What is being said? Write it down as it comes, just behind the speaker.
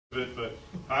it, but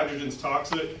hydrogen's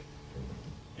toxic,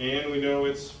 and we know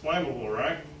it's flammable,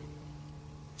 right?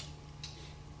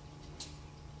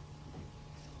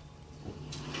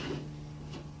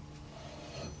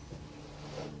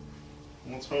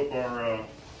 Let's hope our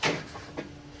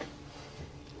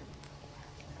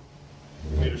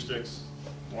meter stick's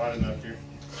wide enough here.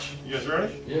 You guys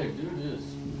ready? Yeah, do this.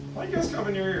 Why you guys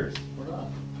covering your ears? We're not.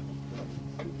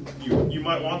 You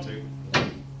might want to.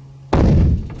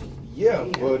 Yeah,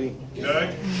 buddy.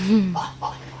 Okay?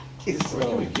 Where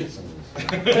can we get some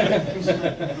of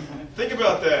this? Think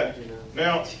about that.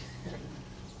 Now,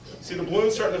 see the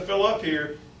balloon's starting to fill up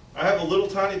here. I have a little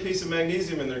tiny piece of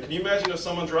magnesium in there. Can you imagine if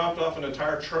someone dropped off an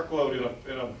entire truckload in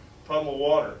a puddle of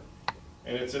water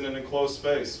and it's in an enclosed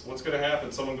space? What's going to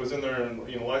happen? Someone goes in there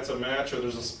and lights a match, or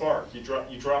there's a spark. You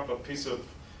drop a piece of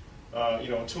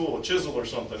a tool, a chisel or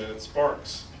something, and it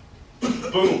sparks.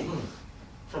 Boom!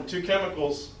 From two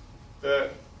chemicals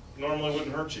that normally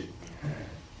wouldn't hurt you.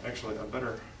 Actually, I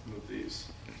better move these.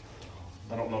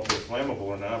 I don't know if they're flammable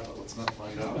or not, but let's not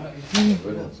find out. The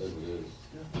red one says it is.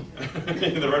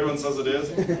 The red one says it is?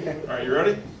 All right, you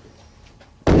ready?